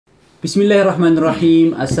بسم الله الرحمن الرحيم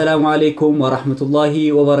السلام عليكم ورحمة الله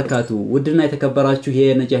وبركاته ودنا يتكبراتشو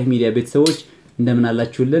هي نجاح ميديا بيتسوج እንደምን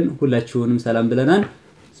አላችሁልን ሁላችሁንም ሰላም ብለናል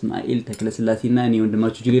እስማኤል ተክለስላሴና እኔ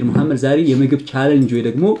ወንድማችሁ ጅሪር መሐመድ ዛሬ የምግብ ቻሌንጅ ወይ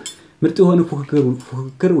ደግሞ ምርጥ የሆነ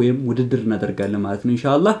ፉክክር ወይም ውድድር እናደርጋለን ማለት ነው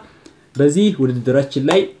ኢንሻአላህ በዚህ ውድድራችን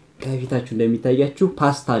ላይ ከፊታችሁ እንደሚታያችሁ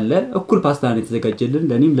ፓስታ አለ እኩል ፓስታ ነው የተዘጋጀልን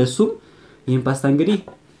ለኔም ለሱም ይሄን ፓስታ እንግዲህ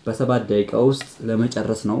በ7 ደቂቃ ውስጥ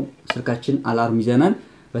ለመጨረስ ነው ስልካችን አላርም ይዘናል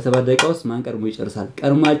በ7 ደቂቃ ውስጥ ማን ቀድሞ ይጨርሳል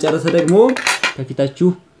ቀድሞ ያጨረሰ ደግሞ ከፊታችሁ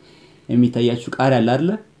የሚታያችሁ ቃሪያ አለ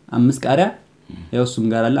አይደል 5 ቃሪያ ያውሱም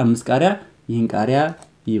ጋር አለ 5 ቃሪያ ይሄን ቃሪያ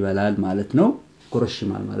ይበላል ማለት ነው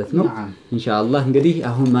ኮረሽማል ማለት ነው ኢንሻአላህ እንግዲህ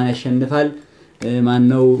አሁን ማን ያሸንፋል ማን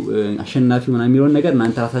ነው አሸናፊው ማን የሚለው ነገር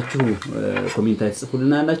እናንተ ራሳችሁ ኮሜንት ላይ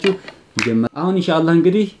ጽፉልናላችሁ አሁን ኢንሻአላህ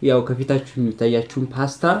እንግዲህ ያው ከፊታችሁ የሚታያችሁን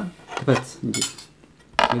ፓስታ ክፈት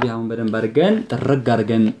እንግዲህ አሁን በደንብ አድርገን ጥርግ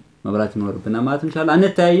አድርገን መብራት ይኖርብና ማለት ኢንሻአላህ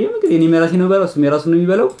አንተያየም እንግዲህ እኔ መራሴ ነው ባለው እሱም የራሱ ነው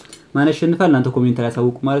የሚበለው ማን ያሸንፋል እናንተ ኮሜንት ላይ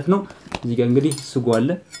ያሳውቁ ማለት ነው እዚህ ጋር እንግዲህ ስጎ አለ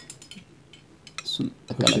እሱም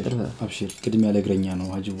ተቀላቀለ አብሽር ቅድም ያለ እግረኛ ነው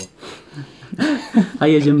ሀጅዋ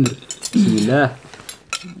አየ ጀምር ቢስሚላህ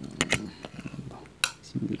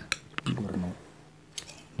ጎርነው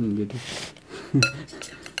እንግዲህ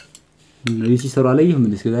ለዚህ ሰራ ላይ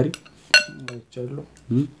ይሁን እስከ ዛሬ አይቻለሁ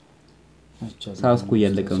ሳውስ ኮ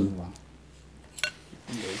ያለቀም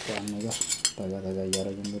በጣም ነገር ታጋጋ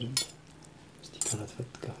ያረጋግን በደንብ እስቲ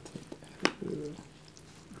ከፈትከት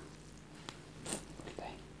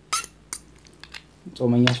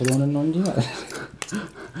ጾመኛ ስለሆነ ነው እንጂ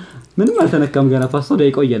ምንም አልተነካም ገና ፓስታው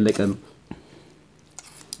ደቂቃው እያለቀ ነው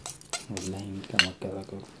ወላሂ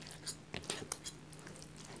ከመከራከሩ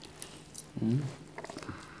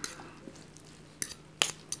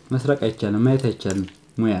መስራቅ አይቻልም ማየት አይቻልም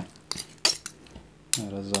ሙያ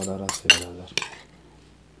ረዛ ራስ ይላል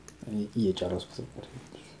እየጨረስኩት ነበር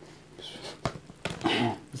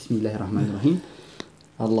بسم الله الرحمن الرحيم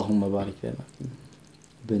اللهم بارك لنا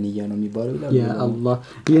بنيا ነው የሚባለው ይላል ያ አላህ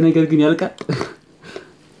ይሄ ነገር ግን ያልቃል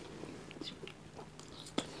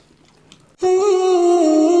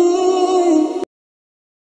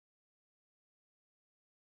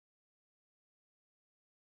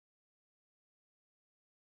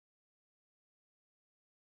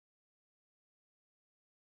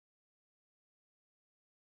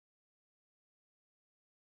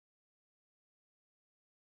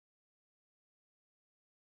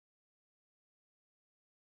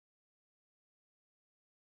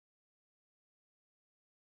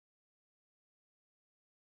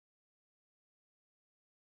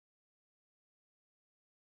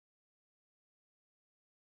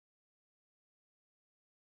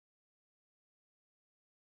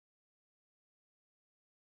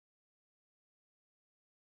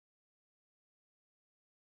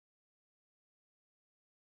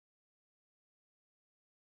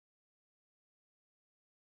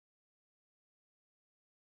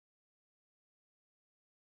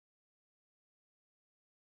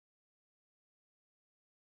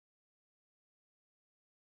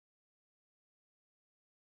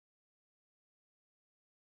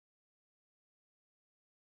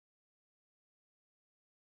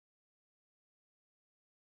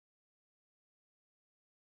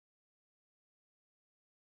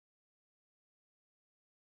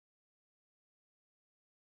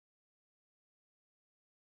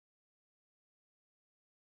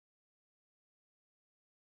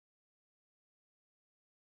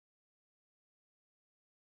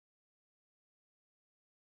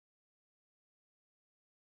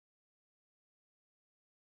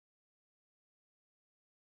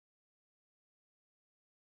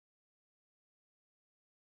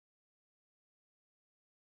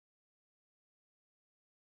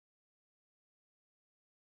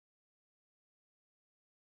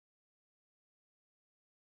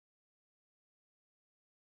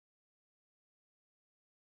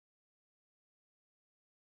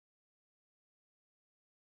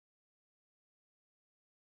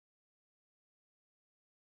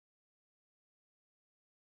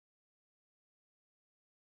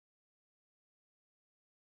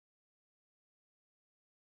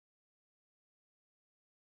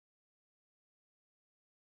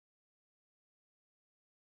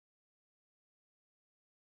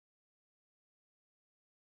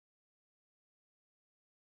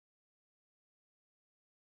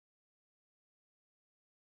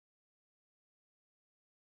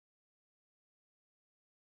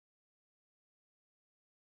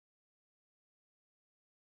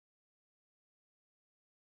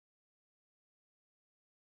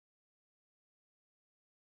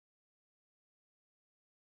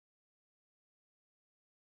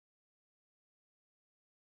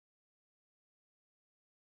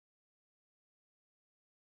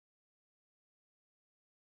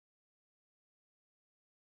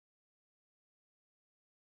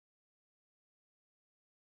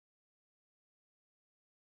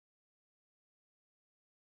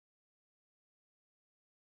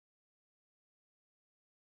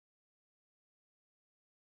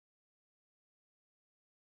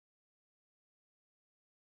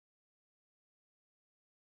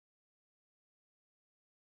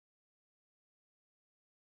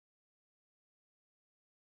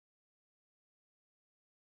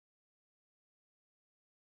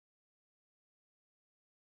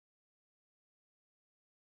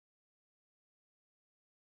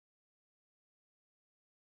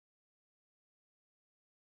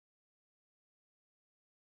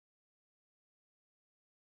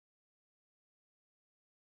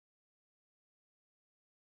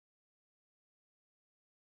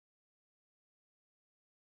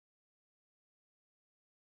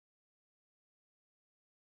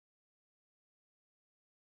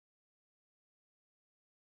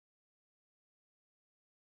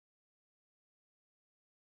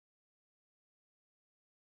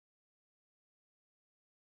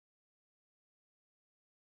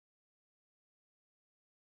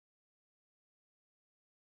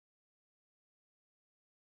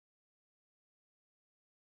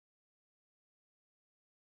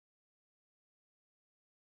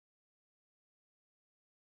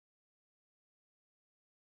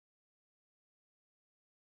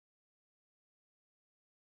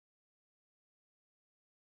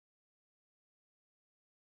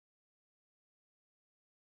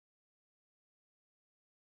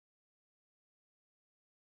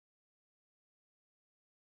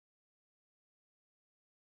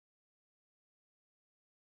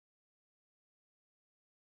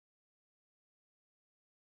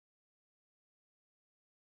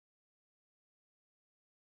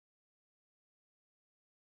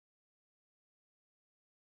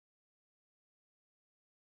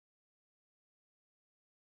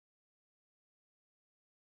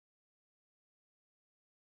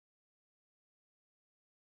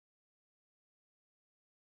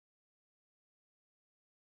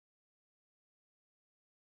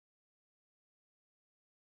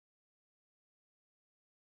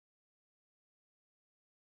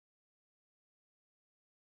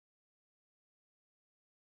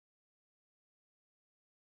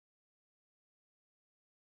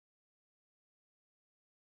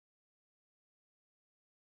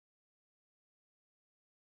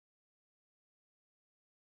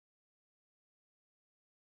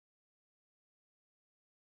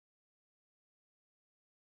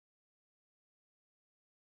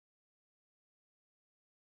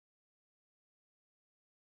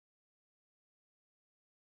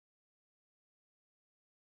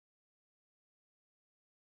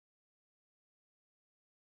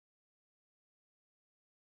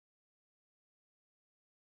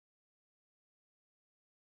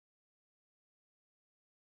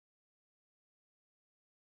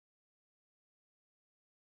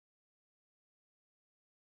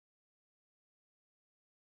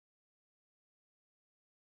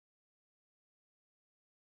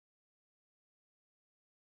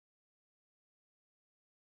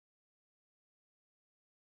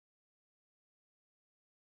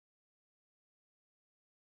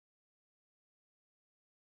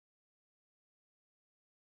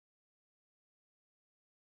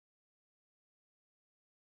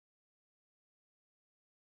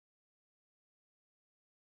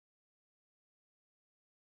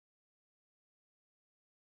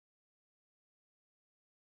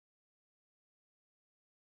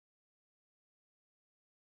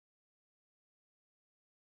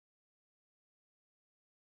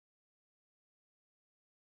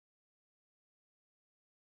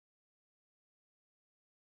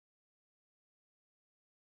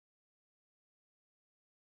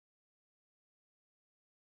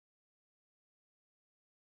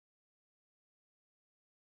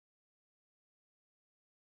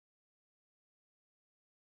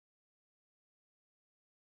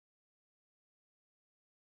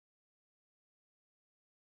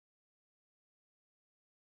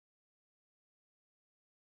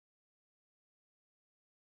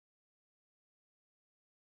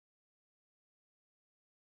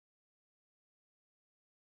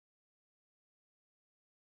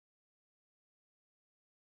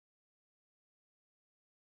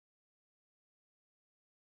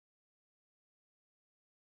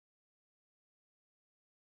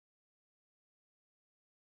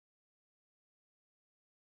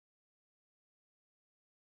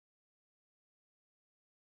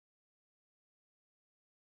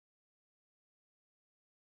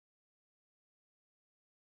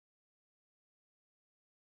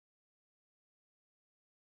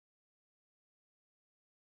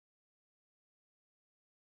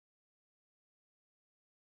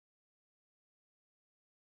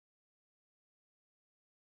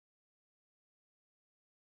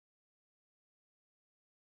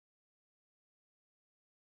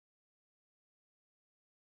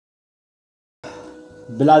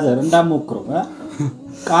ብላዘር እንዳሞክረው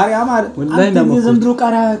ቃሪያ ማለት ወላሂ አንተ የዘንድሮ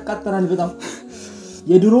ቃሪያ ያቃጥራል በጣም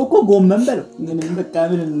የድሮ እኮ ጎመን በለው ምንም በቃ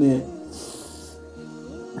ምንም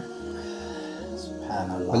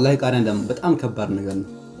ሱብሃንአላህ ወላሂ ቃሪያ እንደም በጣም ከባድ ነገር ነው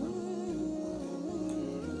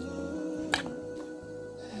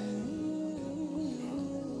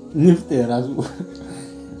ንፍጥ ራሱ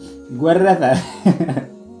ጎረፈ